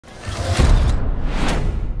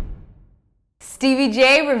Stevie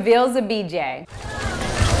J reveals a BJ.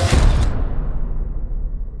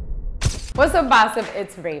 What's up, Bossip?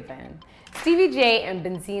 It's Raven. Stevie J and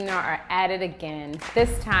Benzino are at it again,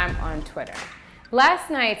 this time on Twitter. Last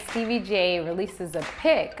night, Stevie J releases a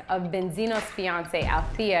pic of Benzino's fiancée,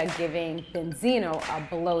 Althea, giving Benzino a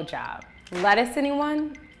blowjob. Lettuce,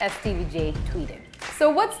 anyone? As Stevie J tweeted. So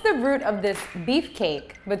what's the root of this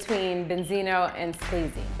beefcake between Benzino and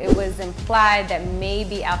Sleazy? It was implied that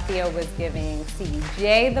maybe Althea was giving Stevie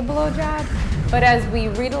J the blowjob, but as we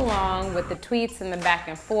read along with the tweets and the back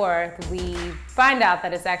and forth, we find out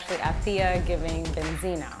that it's actually Althea giving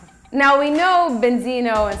Benzino. Now we know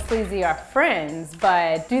Benzino and Sleazy are friends,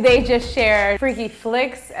 but do they just share freaky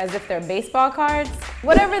flicks as if they're baseball cards?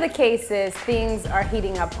 Whatever the case is, things are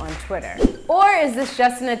heating up on Twitter. Or is this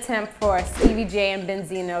just an attempt for Stevie J and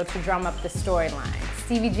Benzino to drum up the storyline?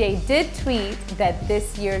 Stevie J did tweet that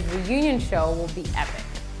this year's reunion show will be epic.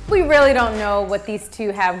 We really don't know what these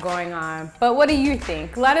two have going on, but what do you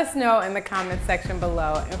think? Let us know in the comment section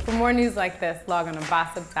below, and for more news like this, log on to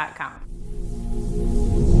BOSSIP.com.